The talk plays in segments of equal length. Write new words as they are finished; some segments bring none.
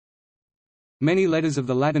Many letters of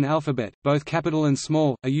the Latin alphabet, both capital and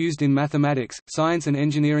small, are used in mathematics, science and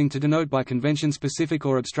engineering to denote by convention specific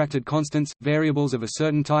or abstracted constants, variables of a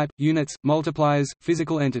certain type, units, multipliers,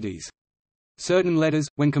 physical entities. Certain letters,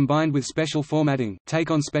 when combined with special formatting,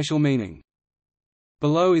 take on special meaning.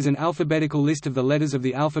 Below is an alphabetical list of the letters of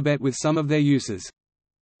the alphabet with some of their uses.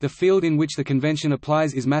 The field in which the convention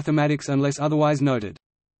applies is mathematics unless otherwise noted.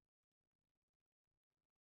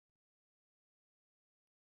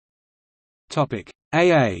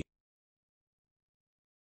 AA.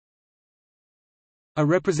 A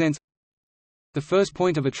represents the first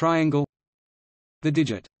point of a triangle, the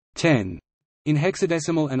digit 10 in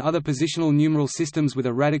hexadecimal and other positional numeral systems with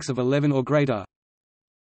a radix of 11 or greater,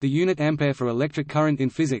 the unit ampere for electric current in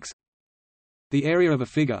physics, the area of a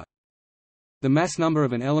figure, the mass number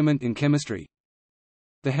of an element in chemistry,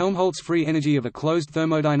 the Helmholtz free energy of a closed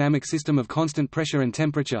thermodynamic system of constant pressure and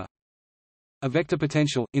temperature, a vector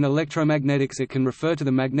potential. In electromagnetics it can refer to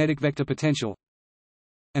the magnetic vector potential,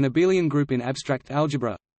 an abelian group in abstract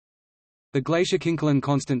algebra, the Glaisher-Kinkelin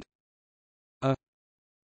constant, a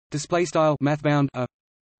mathbound a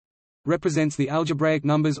represents the algebraic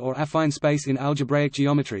numbers or affine space in algebraic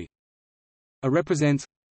geometry. A represents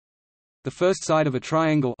the first side of a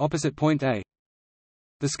triangle opposite point A,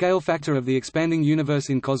 the scale factor of the expanding universe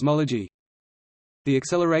in cosmology, the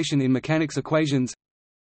acceleration in mechanics equations,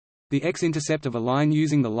 the x-intercept of a line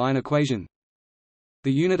using the line equation,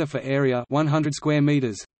 the unit A for area 100 square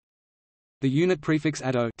meters, the unit prefix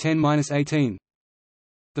atto 10-18,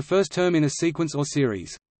 the first term in a sequence or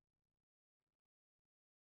series.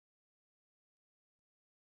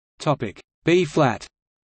 Topic B flat.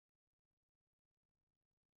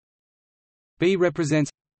 B represents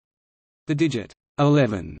the digit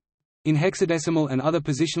 11 in hexadecimal and other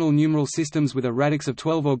positional numeral systems with a radix of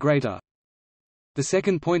 12 or greater, the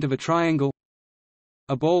second point of a triangle,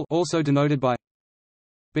 a ball also denoted by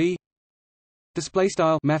B display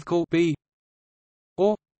style mathcal B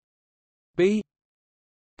or B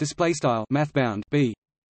display style mathbound B,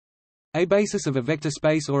 a basis of a vector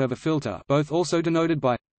space or of a filter, both also denoted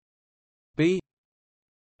by B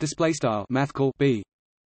display style mathcal B.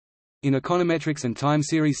 In econometrics and time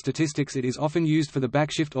series statistics it is often used for the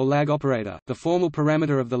backshift or lag operator, the formal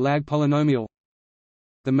parameter of the lag polynomial.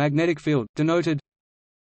 The magnetic field, denoted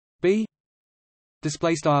B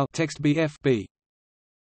display style text BF B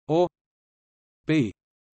or B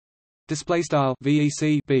display style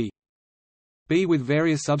VEC B. B with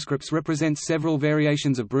various subscripts represents several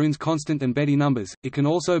variations of Brune's constant and Betti numbers. It can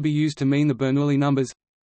also be used to mean the Bernoulli numbers.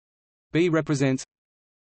 B represents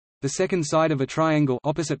the second side of a triangle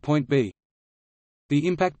opposite point B, the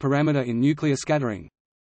impact parameter in nuclear scattering,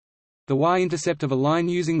 the y-intercept of a line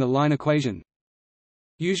using the line equation,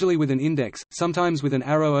 usually with an index, sometimes with an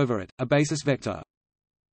arrow over it, a basis vector.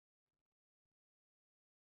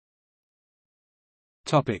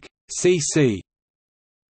 Topic CC.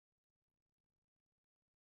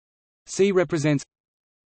 C represents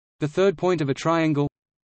the third point of a triangle,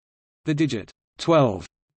 the digit 12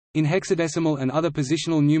 in hexadecimal and other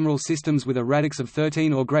positional numeral systems with a radix of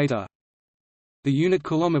 13 or greater, the unit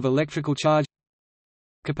coulomb of electrical charge.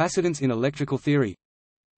 Capacitance in electrical theory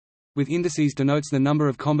with indices denotes the number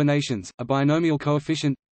of combinations, a binomial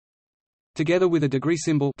coefficient together with a degree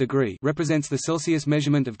symbol degree represents the Celsius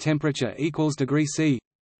measurement of temperature equals degree C.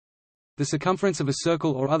 The circumference of a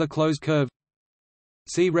circle or other closed curve.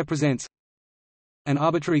 C represents an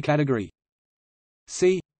arbitrary category.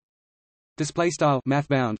 C display style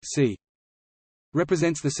mathbound C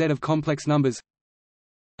represents the set of complex numbers.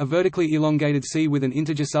 A vertically elongated C with an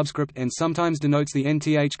integer subscript and sometimes denotes the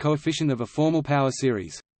nth coefficient of a formal power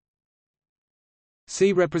series.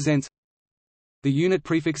 C represents the unit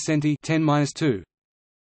prefix centi 10-2,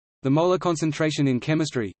 the molar concentration in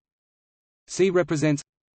chemistry. C represents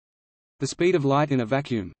the speed of light in a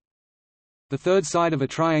vacuum. The third side of a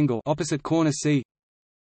triangle opposite corner C.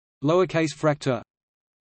 Lowercase fracture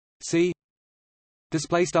C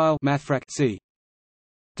display style mathfrak C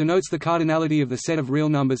denotes the cardinality of the set of real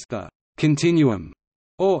numbers, the continuum,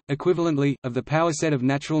 or equivalently of the power set of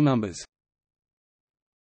natural numbers.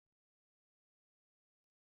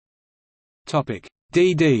 Topic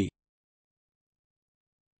DD.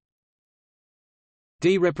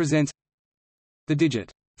 D represents the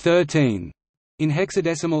digit 13 in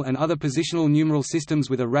hexadecimal and other positional numeral systems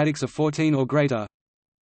with a radix of 14 or greater.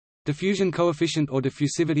 Diffusion coefficient or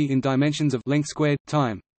diffusivity in dimensions of length squared,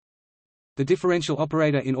 time. The differential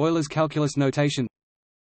operator in Euler's calculus notation.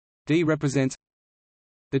 D represents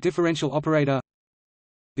the differential operator,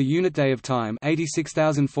 the unit day of time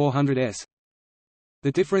 86,400 s,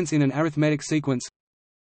 the difference in an arithmetic sequence,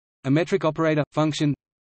 a metric operator, function,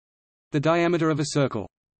 The diameter of a circle.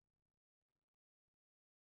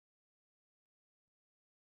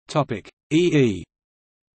 EE.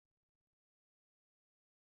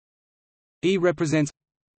 E represents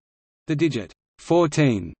the digit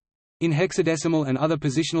 14 in hexadecimal and other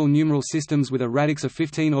positional numeral systems with a radix of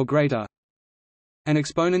 15 or greater. An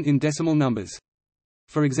exponent in decimal numbers.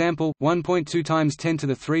 For example, 1.2 times 10 to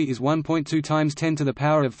the 3 is 1.2 times 10 to the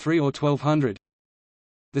power of 3 or 1200.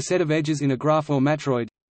 The set of edges in a graph or matroid.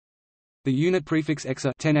 The unit prefix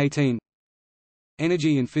exa 1018.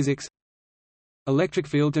 Energy in physics. Electric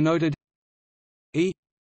field denoted E.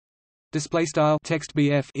 Display style text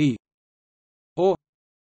BF E. Or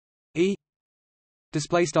E.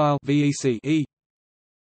 Display style VEC E.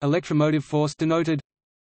 Electromotive force denoted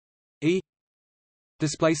E.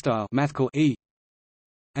 Display style mathcal E.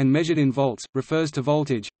 And measured in volts, refers to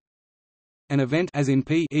voltage. An event as in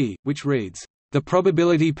P E, which reads, the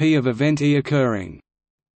probability P of event E occurring.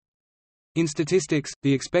 In statistics,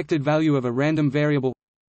 the expected value of a random variable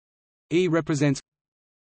E represents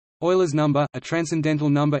Euler's number, a transcendental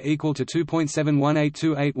number equal to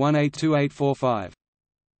 2.71828182845,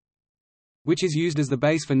 which is used as the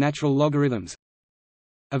base for natural logarithms.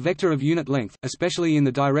 A vector of unit length, especially in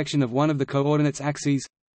the direction of one of the coordinates axes.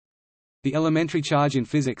 The elementary charge in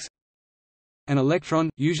physics. An electron,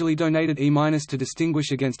 usually donated E- to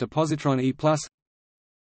distinguish against a positron E+.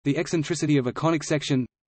 The eccentricity of a conic section.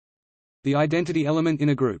 The identity element in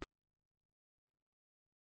a group.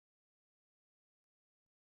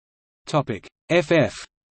 FF.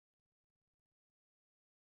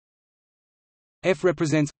 F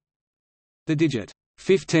represents the digit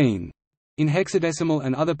 15 in hexadecimal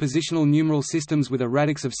and other positional numeral systems with a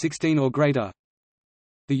radix of 16 or greater.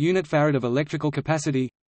 The unit farad of electrical capacity.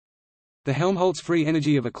 The Helmholtz free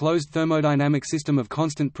energy of a closed thermodynamic system of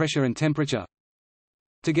constant pressure and temperature.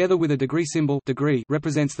 Together with a degree symbol degree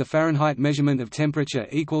represents the Fahrenheit measurement of temperature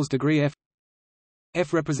equals degree F.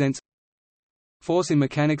 F represents force in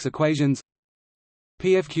mechanics equations.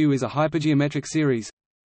 PFQ is a hypergeometric series.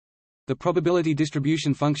 The probability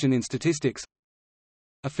distribution function in statistics.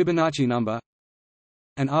 A Fibonacci number.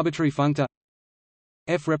 An arbitrary functor.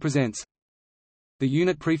 F represents the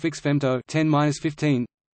unit prefix femto 10-15.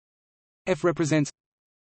 F represents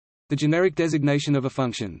the generic designation of a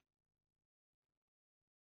function.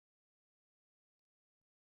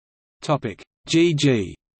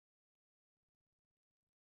 GG.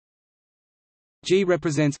 G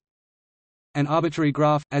represents an arbitrary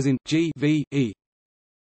graph, as in G V E.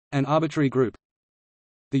 An arbitrary group.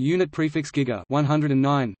 The unit prefix giga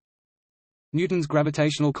 109. Newton's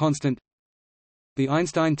gravitational constant. The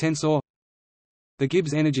Einstein tensor. The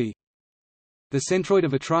Gibbs energy. The centroid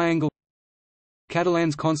of a triangle.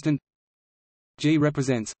 Catalan's constant. G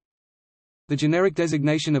represents the generic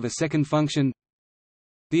designation of a second function.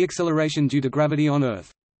 The acceleration due to gravity on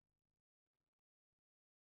Earth.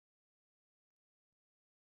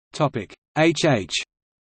 HH.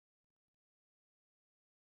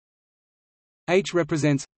 H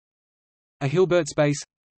represents a Hilbert space.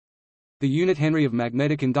 The unit Henry of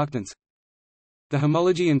magnetic inductance. The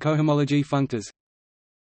homology and cohomology functors.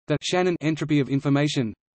 The Shannon entropy of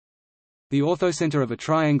information. The orthocenter of a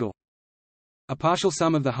triangle. A partial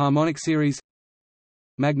sum of the harmonic series.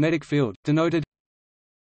 Magnetic field denoted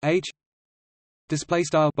H. Display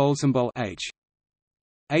style bold symbol H.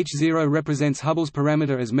 H0 represents Hubble's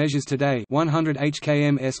parameter as measures today 100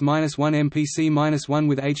 HKMS-1 MPC-1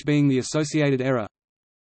 with H being the associated error.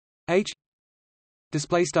 H.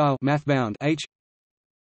 Display style math bound H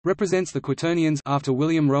represents the quaternions after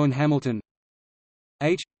William Rowan Hamilton.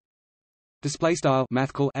 H. Display style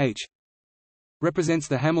mathcal H represents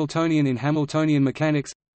the Hamiltonian in Hamiltonian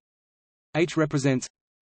mechanics. H represents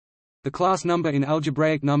the class number in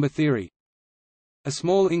algebraic number theory. A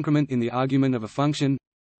small increment in the argument of a function.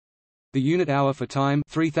 The unit hour for time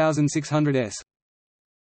 3600 s.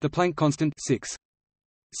 The Planck constant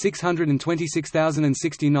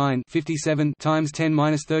 626,069 57 times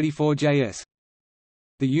 10^-34 Js.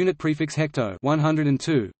 The unit prefix hecto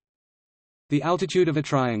 102. The altitude of a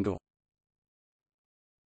triangle.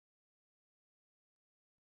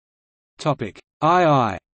 II.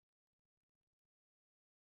 I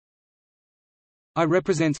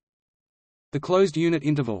represents the closed unit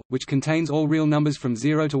interval, which contains all real numbers from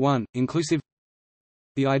 0 to 1, inclusive.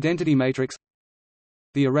 The identity matrix.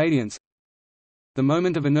 The irradiance. The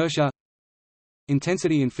moment of inertia.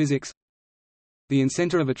 Intensity in physics. The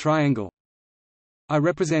incenter of a triangle. I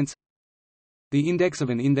represents the index of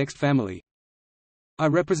an indexed family. I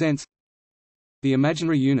represents the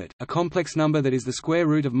imaginary unit, a complex number that is the square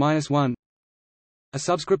root of -1. A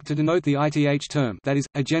subscript to denote the ith term, that is,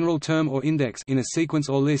 a general term or index in a sequence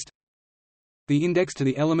or list. The index to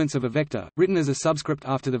the elements of a vector, written as a subscript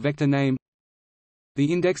after the vector name. The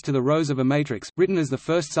index to the rows of a matrix, written as the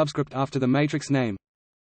first subscript after the matrix name.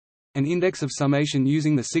 An index of summation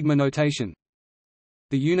using the sigma notation.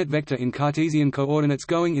 The unit vector in Cartesian coordinates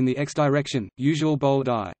going in the x direction, usual bold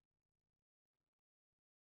I.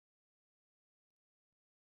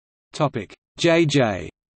 Topic: JJ.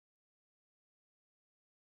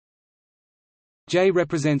 J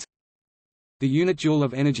represents the unit joule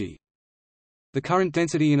of energy. The current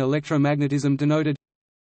density in electromagnetism denoted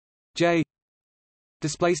J.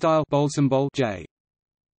 Display style bold symbol J.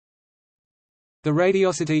 The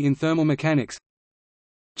radiosity in thermal mechanics.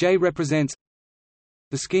 J represents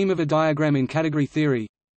the scheme of a diagram in category theory.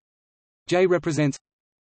 J represents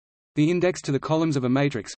the index to the columns of a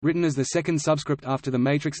matrix, written as the second subscript after the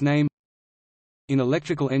matrix name. In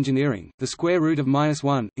electrical engineering, the square root of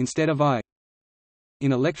 -1, instead of I.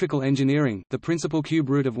 In electrical engineering, the principal cube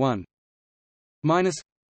root of 1 minus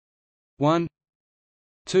 1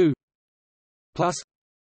 2 plus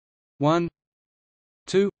 1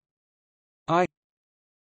 2 I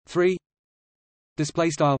 3 display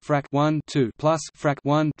style frac 1 2 plus frac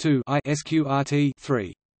 1 2 I sqrt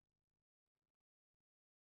 3.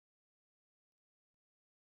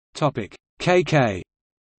 Topic kk.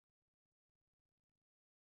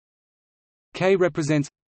 K represents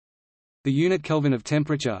the unit Kelvin of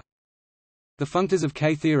temperature. The functors of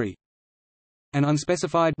K theory. An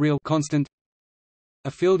unspecified real constant.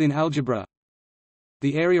 A field in algebra.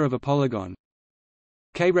 The area of a polygon.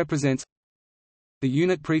 K represents the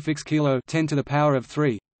unit prefix kilo 10 to the power of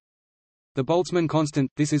 3. The Boltzmann constant.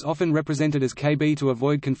 This is often represented as Kb to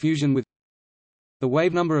avoid confusion with the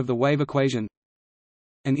wave number of the wave equation.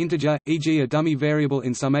 An integer, e.g. a dummy variable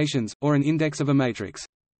in summations, or an index of a matrix.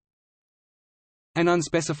 An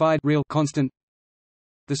unspecified real constant.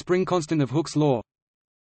 The spring constant of Hooke's law.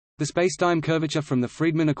 The spacetime curvature from the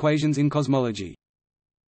Friedmann equations in cosmology.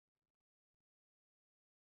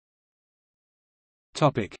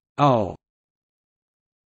 Topic UL.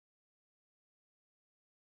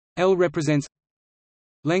 L represents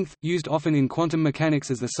length, used often in quantum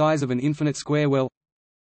mechanics as the size of an infinite square well.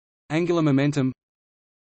 Angular momentum.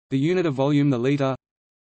 The unit of volume the liter.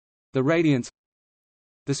 The radiance.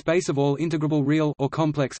 The space of all integrable real or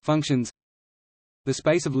complex functions. The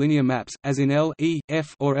space of linear maps, as in L, E,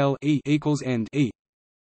 F or L, E equals end E.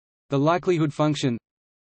 The likelihood function.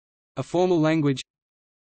 A formal language.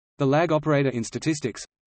 The lag operator in statistics.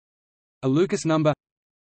 A Lucas number.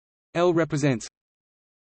 L represents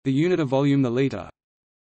the unit of volume the liter.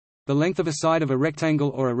 The length of a side of a rectangle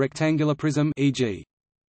or a rectangular prism, e.g.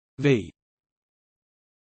 V.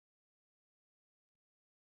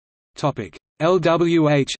 Topic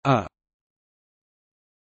LWH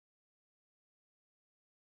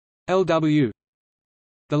LW.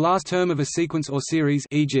 The last term of a sequence or series,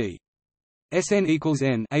 e.g. Sn equals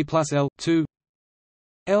n a plus L 2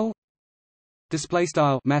 L. Display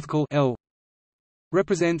style mathcal L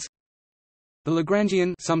represents the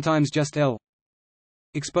Lagrangian, sometimes just L,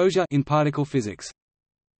 exposure in particle physics.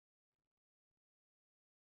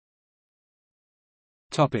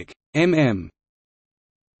 Topic MM.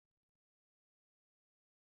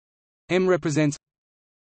 M represents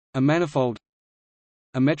a manifold,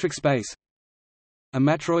 a metric space, a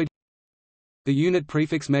matroid. The unit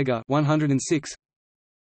prefix mega 106.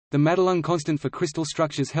 The Madelung constant for crystal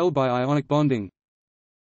structures held by ionic bonding.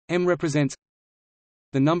 M represents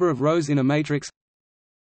the number of rows in a matrix,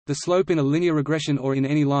 the slope in a linear regression or in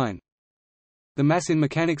any line, the mass in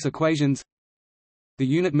mechanics equations, the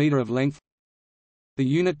unit meter of length, the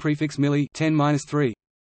unit prefix milli 10^-3,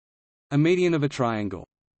 a median of a triangle.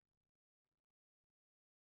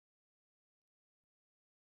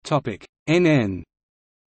 Topic NN.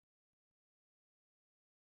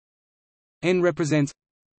 N represents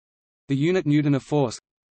the unit Newton of force,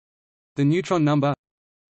 the neutron number,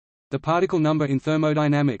 the particle number in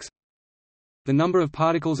thermodynamics, the number of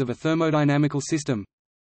particles of a thermodynamical system,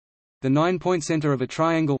 the 9-point center of a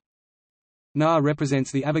triangle. Na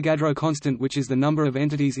represents the Avogadro constant, which is the number of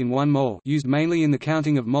entities in 1 mole, used mainly in the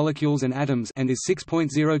counting of molecules and atoms, and is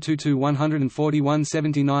 6.022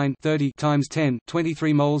 14179 30 times 10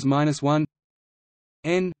 23 moles minus 1.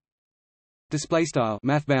 N display style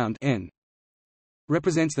mathbound n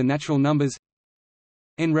represents the natural numbers.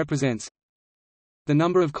 N represents the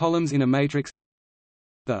number of columns in a matrix,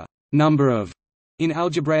 the number of in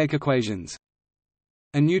algebraic equations.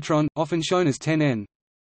 A neutron, often shown as 10n.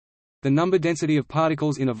 The number density of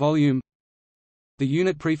particles in a volume. The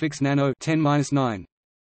unit prefix nano 10^-9.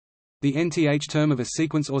 The nth term of a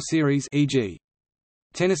sequence or series, e.g.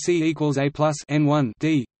 10 C equals A plus n1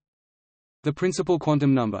 d. The principal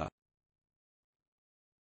quantum number.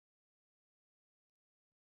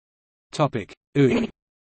 Topic U.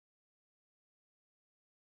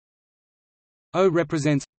 O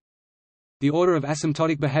represents the order of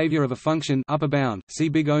asymptotic behavior of a function, upper bound. See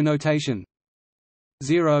big O notation.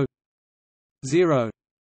 0, 0,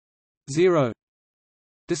 0.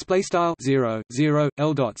 Display style 0, 0,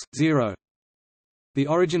 L dots 0. The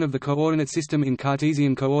origin of the coordinate system in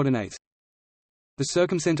Cartesian coordinates. The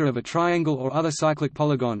circumcenter of a triangle or other cyclic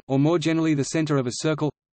polygon, or more generally the center of a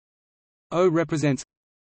circle. O represents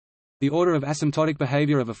the order of asymptotic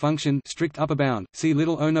behavior of a function, strict upper bound. See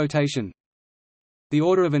little o notation. The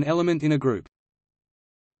order of an element in a group.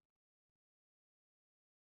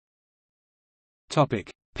 Topic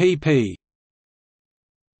pp.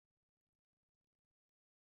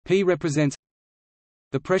 P represents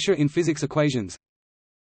the pressure in physics equations.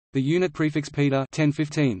 The unit prefix Peter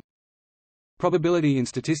 1015. Probability in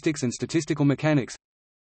statistics and statistical mechanics.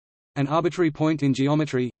 An arbitrary point in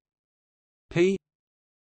geometry. P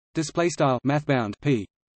display style mathbound P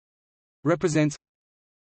represents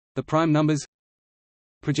the prime numbers.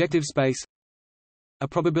 Projective space. A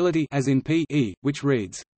probability as in P E, which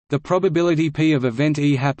reads the probability P of event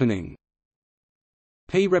E happening.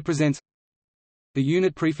 P represents the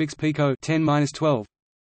unit prefix pico 10-12.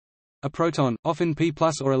 A proton, often P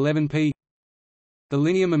plus or 11p. The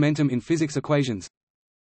linear momentum in physics equations.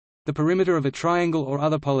 The perimeter of a triangle or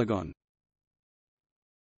other polygon.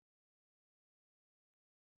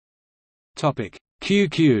 Topic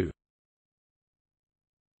QQ.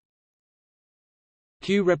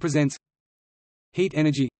 Q represents heat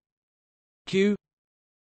energy. Q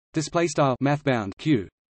display style mathbound Q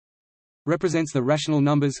represents the rational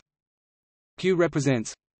numbers. Q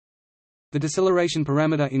represents the deceleration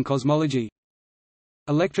parameter in cosmology.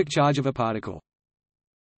 Electric charge of a particle.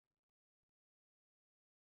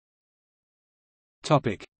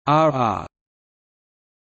 Topic RR.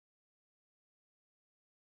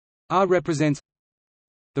 R represents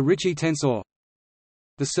the Ricci tensor.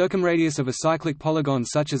 The circumradius of a cyclic polygon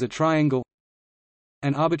such as a triangle.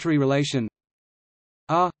 An arbitrary relation.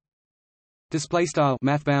 R display style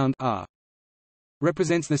mathbound R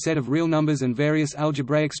represents the set of real numbers and various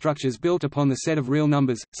algebraic structures built upon the set of real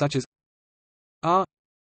numbers, such as R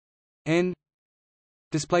n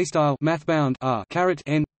display style mathbound R caret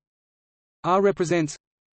n. R represents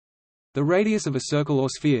the radius of a circle or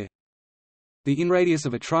sphere, the inradius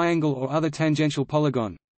of a triangle or other tangential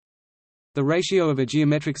polygon, the ratio of a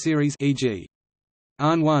geometric series, e.g.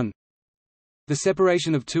 Arn 1, the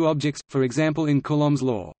separation of two objects, for example in Coulomb's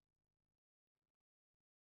law.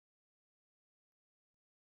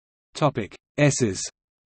 Topic S's.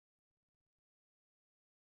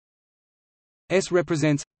 S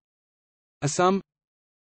represents a sum,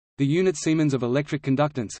 the unit Siemens of electric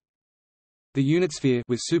conductance, the unit sphere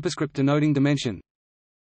with superscript denoting dimension,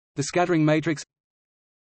 the scattering matrix,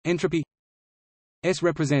 entropy. S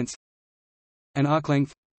represents an arc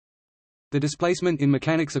length, the displacement in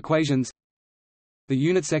mechanics equations, the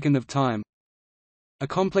unit second of time, a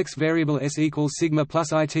complex variable S equals sigma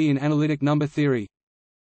plus it in analytic number theory,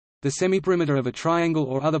 the semiperimeter of a triangle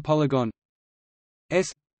or other polygon.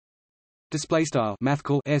 S display style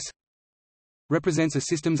mathcal S represents a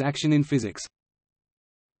system's action in physics.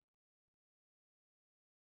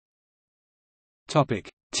 Topic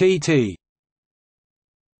TT.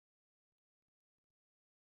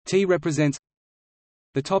 T represents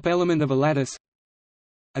the top element of a lattice,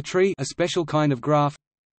 a tree, a special kind of graph,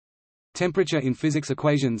 temperature in physics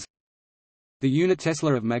equations, the unit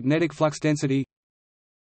Tesla of magnetic flux density,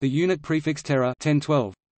 the unit prefix tera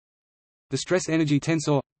 1012, the stress energy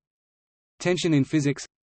tensor, tension in physics,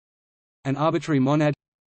 an arbitrary monad.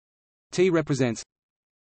 T represents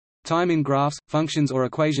time in graphs, functions or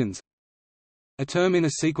equations, a term in a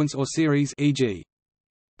sequence or series, e.g.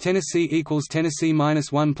 Tennessee equals Tennessee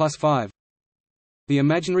minus 1 plus 5. The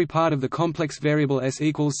imaginary part of the complex variable S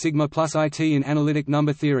equals sigma plus it in analytic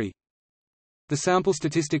number theory. The sample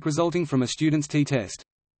statistic resulting from a student's t-test.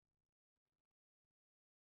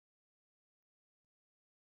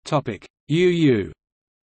 Topic UU.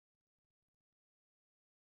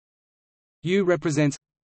 U represents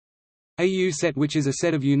a U set, which is a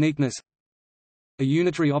set of uniqueness, a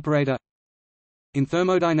unitary operator. In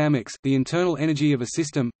thermodynamics, the internal energy of a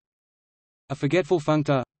system. A forgetful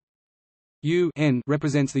functor. U n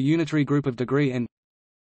represents the unitary group of degree n.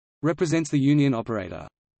 Represents the union operator.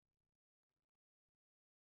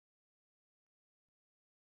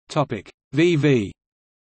 Topic VV.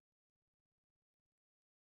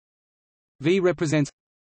 V represents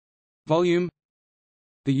volume,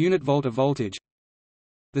 the unit volt of voltage,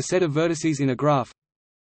 the set of vertices in a graph,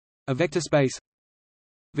 a vector space.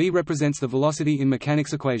 V represents the velocity in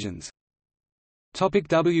mechanics equations.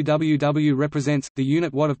 WWW represents the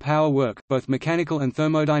unit watt of power work, both mechanical and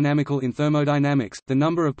thermodynamical. In thermodynamics, the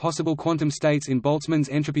number of possible quantum states in Boltzmann's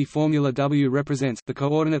entropy formula W represents the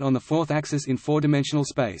coordinate on the fourth axis in four-dimensional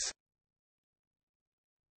space.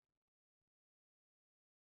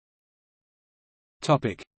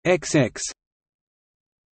 Topic: XX.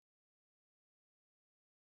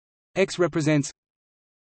 X represents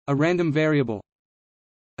a random variable,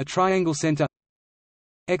 a triangle center.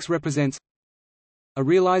 X represents a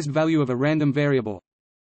realized value of a random variable,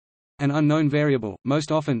 an unknown variable, most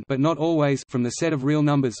often but not always from the set of real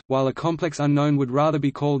numbers, while a complex unknown would rather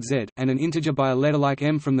be called Z, and an integer by a letter like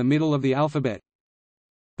M from the middle of the alphabet.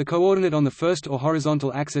 The coordinate on the first or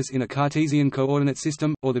horizontal axis in a Cartesian coordinate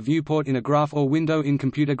system, or the viewport in a graph or window in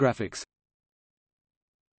computer graphics.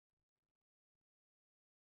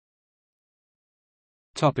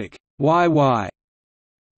 YY.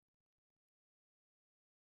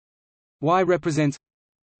 Y represents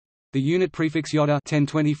the unit prefix iota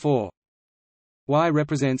 1024. Y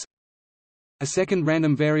represents a second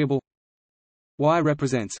random variable. Y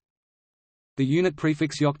represents the unit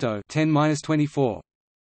prefix yocto 10-24.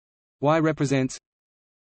 Y represents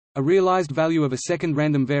a realized value of a second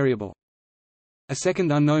random variable, a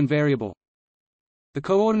second unknown variable. The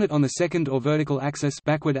coordinate on the second or vertical axis,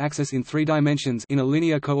 backward axis in 3 dimensions in a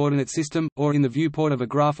linear coordinate system, or in the viewport of a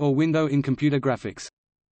graph or window in computer graphics.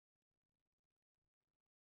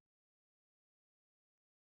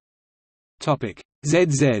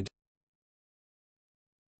 ZZ.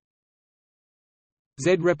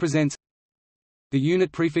 Z represents the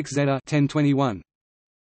unit prefix zeta 1021.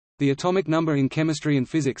 The atomic number in chemistry and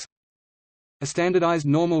physics. A standardized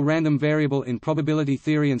normal random variable in probability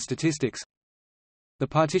theory and statistics. The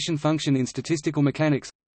partition function in statistical mechanics.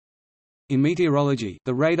 In meteorology,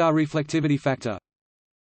 the radar reflectivity factor.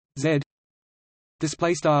 Z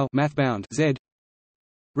display style mathbound Z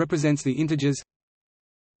represents the integers.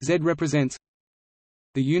 Z represents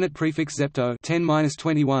the unit prefix zepto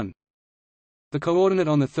 10-21. The coordinate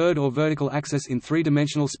on the third or vertical axis in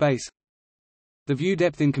 3-dimensional space. The view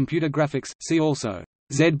depth in computer graphics. See also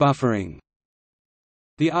Z buffering.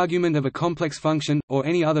 The argument of a complex function, or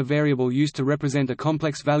any other variable used to represent a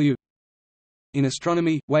complex value. In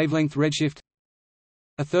astronomy, wavelength redshift.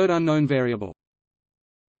 A third unknown variable.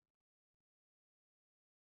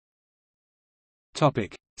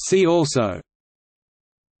 See also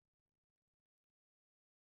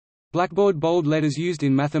Blackboard bold letters used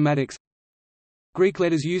in mathematics. Greek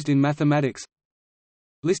letters used in mathematics.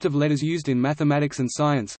 List of letters used in mathematics and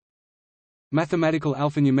science. Mathematical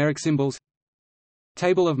alphanumeric symbols.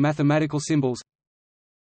 Table of mathematical symbols.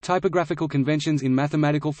 Typographical conventions in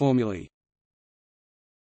mathematical formulae.